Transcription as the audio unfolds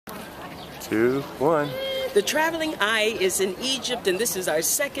2, 1. The Traveling Eye is in Egypt, and this is our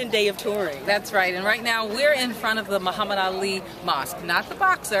second day of touring. That's right, and right now we're in front of the Muhammad Ali Mosque, not the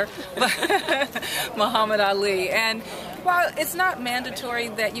boxer, but Muhammad Ali. And while it's not mandatory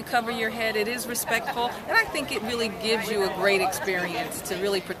that you cover your head, it is respectful, and I think it really gives you a great experience to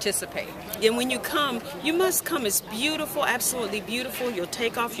really participate. And when you come, you must come. It's beautiful, absolutely beautiful. You'll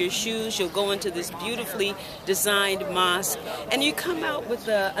take off your shoes, you'll go into this beautifully designed mosque, and you come out with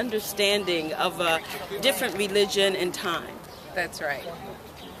the understanding of a different religion and time. That's right.